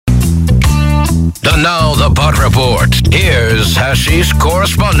Now the Pot Report. Here's Hashish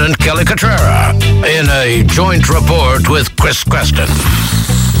correspondent Kelly Cutrera in a joint report with Chris Creston.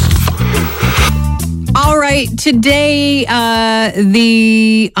 All right, today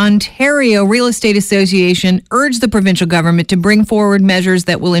the Ontario Real Estate Association urged the provincial government to bring forward measures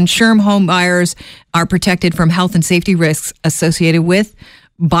that will ensure home buyers are protected from health and safety risks associated with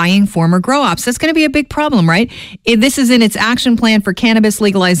buying former grow-ops. That's going to be a big problem, right? This is in its action plan for cannabis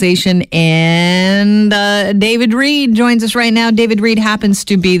legalization, and David Reed joins us right now. David Reed happens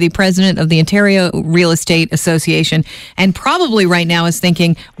to be the president of the Ontario Real Estate Association, and probably right now is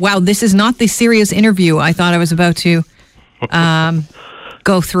thinking, wow, this is not the serious interview I thought I was about to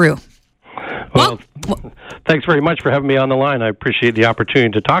go through. Well, thanks very much for having me on the line. I appreciate the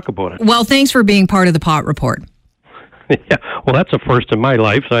opportunity to talk about it. Well, thanks for being part of the Pot Report. Yeah, well, that's a first in my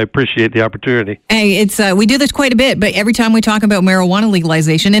life, so I appreciate the opportunity. Hey, it's we do this quite a bit, but every time we talk about marijuana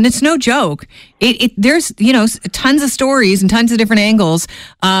legalization, and it's no joke, there's tons of stories and tons of different angles.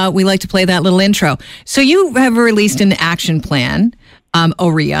 We like to play that little intro. So you have released an action plan,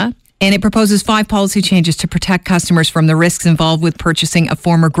 OREA, and it proposes 5 policy changes to protect customers from the risks involved with purchasing a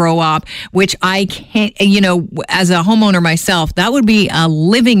former grow-op, which I can't, as a homeowner myself, that would be a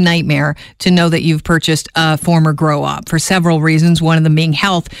living nightmare to know that you've purchased a former grow-op for several reasons, one of them being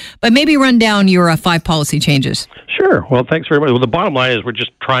health. But maybe run down your 5 policy changes. Sure. Well, thanks very much. Well, the bottom line is we're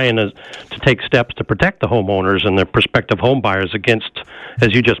just trying to take steps to protect the homeowners and the prospective home buyers against,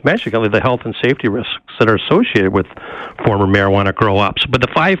 as you just mentioned, the health and safety risks that are associated with former marijuana grow-ops. But the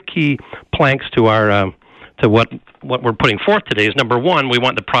 5 key planks to our to what we're putting forth today is, number one, we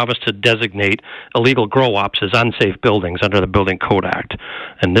want the province to designate illegal grow-ops as unsafe buildings under the Building Code Act,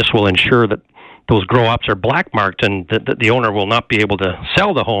 and this will ensure that those grow-ops are black-marked and that the owner will not be able to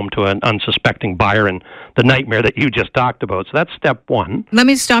sell the home to an unsuspecting buyer, and the nightmare that you just talked about. So that's step one. Let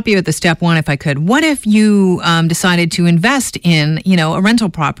me stop you at the step one, if I could. What if you decided to invest in, a rental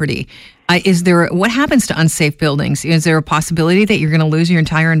property? What happens to unsafe buildings? Is there a possibility that you're going to lose your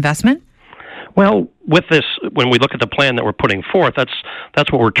entire investment? Well, with this, when we look at the plan that we're putting forth, that's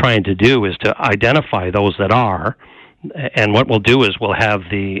what we're trying to do, is to identify those that are, and what we'll do is we'll have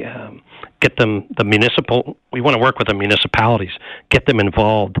we want to work with the municipalities, get them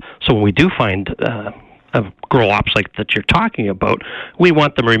involved. So when we do find grow-ops like that you're talking about, we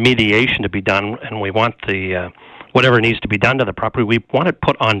want the remediation to be done, and we want whatever needs to be done to the property, we want it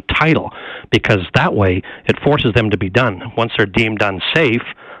put on title, because that way it forces them to be done. Once they're deemed unsafe,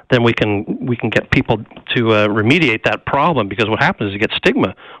 then we can get people to remediate that problem, because what happens is you get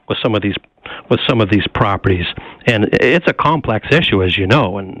stigma with some of these properties, and it's a complex issue, as you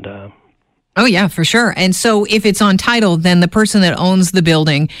know, and. Oh, yeah, for sure. And so if it's on title, then the person that owns the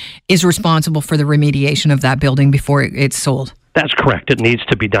building is responsible for the remediation of that building before it's sold. That's correct. It needs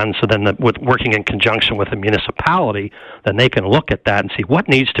to be done. So then with working in conjunction with the municipality, then they can look at that and see what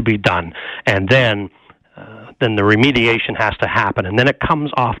needs to be done. And then the remediation has to happen. And then it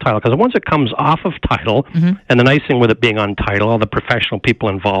comes off title. Because once it comes off of title, and the nice thing with it being on title, all the professional people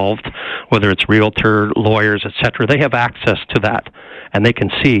involved, whether it's realtor, lawyers, etc., they have access to that. And they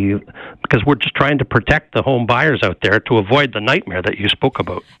can see, because we're just trying to protect the home buyers out there to avoid the nightmare that you spoke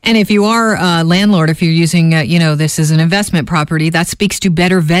about. And if you are a landlord, if you're using, this as an investment property, that speaks to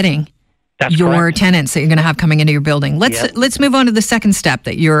better vetting your correct. Tenants that you're going to have coming into your building. Let's move on to the second step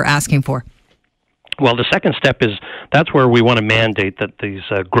that you're asking for. Well, the second step is that's where we want to mandate that these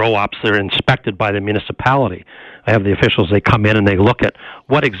grow-ops, they're inspected by the municipality. I have the officials, they come in and they look at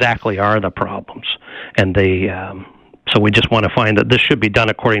what exactly are the problems. And so we just want to find that this should be done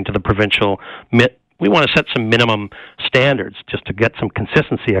according to the provincial. We want to set some minimum standards just to get some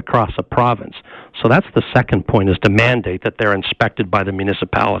consistency across the province. So that's the second point, is to mandate that they're inspected by the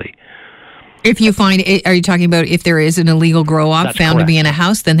municipality. If you find, are you talking about if there is an illegal grow-op found to be in a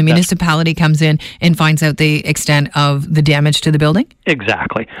house, then the municipality comes in and finds out the extent of the damage to the building?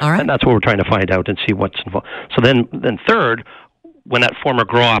 Exactly. All right. And that's what we're trying to find out and see what's involved. So then third, when that former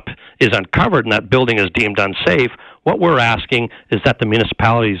grow-op is uncovered and that building is deemed unsafe, what we're asking is that the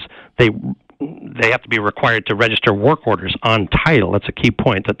municipalities, they have to be required to register work orders on title. That's a key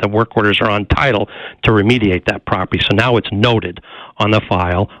point, that the work orders are on title to remediate that property. So now it's noted on the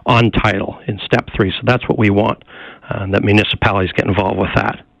file, on title, in step 3. So that's what we want, that municipalities get involved with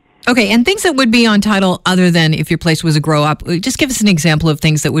that. Okay, and things that would be on title other than if your place was a grow-up, just give us an example of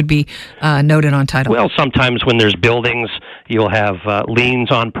things that would be noted on title. Well, sometimes when there's buildings, you'll have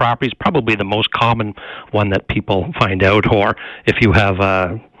liens on properties, probably the most common one that people find out, or if you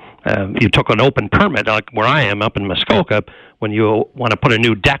have you took an open permit, like where I am up in Muskoka, when you want to put a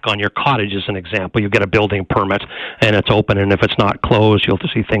new deck on your cottage, as an example, you get a building permit and it's open, and if it's not closed, you'll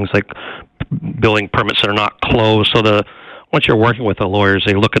see things like building permits that are not closed. So once you're working with the lawyers,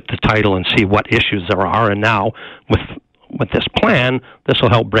 they look at the title and see what issues there are. And now with this plan, this will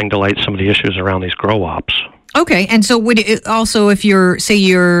help bring to light some of the issues around these grow ops. Okay, and so would it also, if you're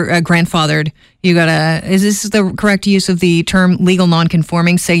grandfathered, is this the correct use of the term legal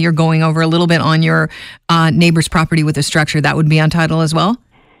non-conforming? Say you're going over a little bit on your neighbor's property with a structure, that would be on title as well?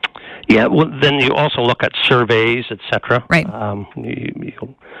 Yeah, well, then you also look at surveys, et cetera. Right.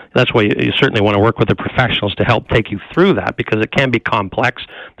 That's why you certainly want to work with the professionals to help take you through that, because it can be complex.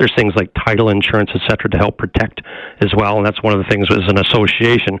 There's things like title insurance, et cetera, to help protect as well. And that's one of the things as an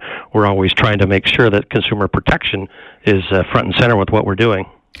association, we're always trying to make sure that consumer protection is front and center with what we're doing.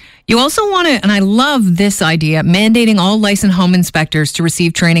 You also want to, and I love this idea, mandating all licensed home inspectors to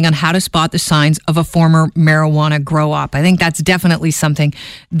receive training on how to spot the signs of a former marijuana grow-op. I think that's definitely something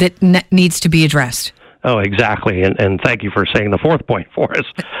that needs to be addressed. Oh, exactly. And thank you for saying the fourth point for us.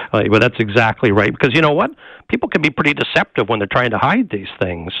 But that's exactly right. Because you know what? People can be pretty deceptive when they're trying to hide these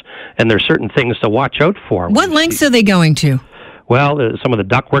things. And there's certain things to watch out for. What lengths are they going to? Well, some of the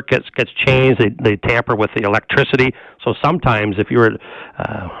ductwork gets changed. They tamper with the electricity. So sometimes if you're,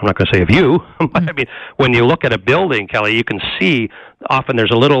 I'm not going to say if you, but I mean, when you look at a building, Kelly, you can see often there's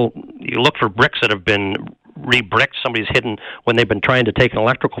you look for bricks that have been re-bricked. Somebody's hidden when they've been trying to take an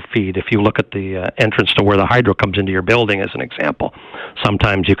electrical feed. If you look at the entrance to where the hydro comes into your building, as an example,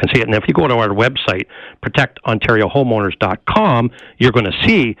 sometimes you can see it. And if you go to our website, protectontariohomeowners.com, you're going to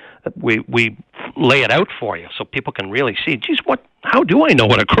see we lay it out for you so people can really see, geez, how do I know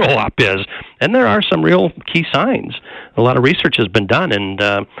what a grow-op is? And there are some real key signs. A lot of research has been done, and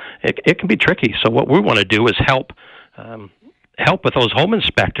it can be tricky. So what we want to do is help with those home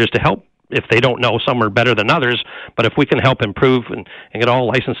inspectors to help. If they don't know, some are better than others, but if we can help improve and get all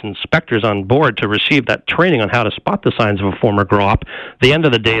licensed inspectors on board to receive that training on how to spot the signs of a former grow-op, at the end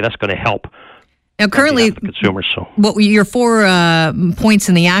of the day, that's going to help. Now, currently, consumers. So, your 4 points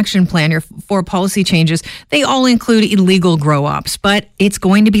in the action plan, your 4 policy changes, they all include illegal grow-ops, but it's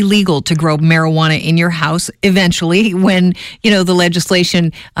going to be legal to grow marijuana in your house eventually when, the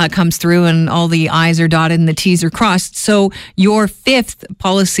legislation comes through and all the I's are dotted and the T's are crossed. So your 5th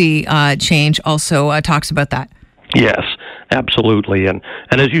policy change also talks about that. Yes, absolutely. And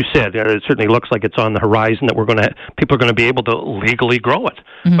as you said, it certainly looks like it's on the horizon that people are going to be able to legally grow it.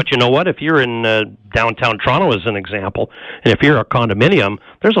 Mm-hmm. But you know what? If you're in downtown Toronto, as an example, and if you're a condominium,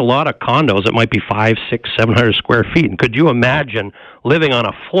 there's a lot of condos that might be 500, 600, 700 square feet. And could you imagine living on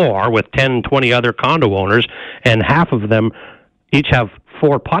a floor with 10, 20 other condo owners, and half of them each have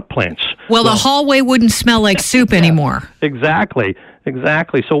 4 pot plants? Well, the hallway wouldn't smell like soup anymore. Exactly.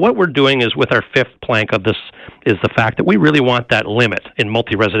 So what we're doing is, with our 5th plank of this, is the fact that we really want that limit in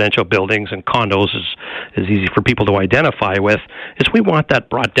multi-residential buildings, and condos is easy for people to identify with, is we want that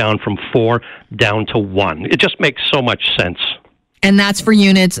brought down from 4 down to 1. It just makes so much sense. And that's for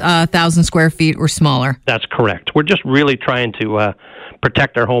units 1,000 square feet or smaller. That's correct. We're just really trying to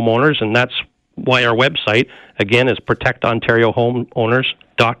protect our homeowners, and that's why our website, again, is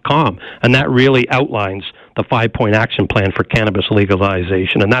protectontariohomeowners.com. And that really outlines the 5-point action plan for cannabis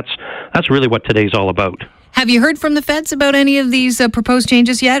legalization. And that's really what today's all about. Have you heard from the feds about any of these proposed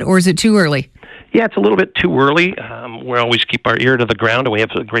changes yet, or is it too early? Yeah, it's a little bit too early. We always keep our ear to the ground, and we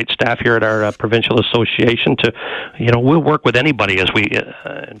have a great staff here at our provincial association to, we'll work with anybody as we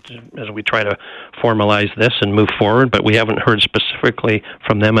try to formalize this and move forward, but we haven't heard specifically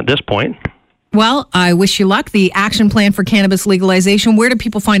from them at this point. Well, I wish you luck. The action plan for cannabis legalization, where do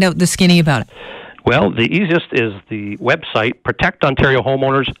people find out the skinny about it? Well, the easiest is the website,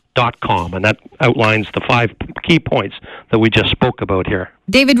 protectontariohomeowners.com, and that outlines the 5 key points that we just spoke about here.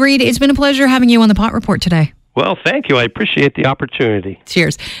 David Reed, it's been a pleasure having you on the Pot Report today. Well, thank you. I appreciate the opportunity.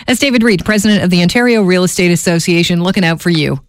 Cheers. That's David Reed, president of the Ontario Real Estate Association, looking out for you.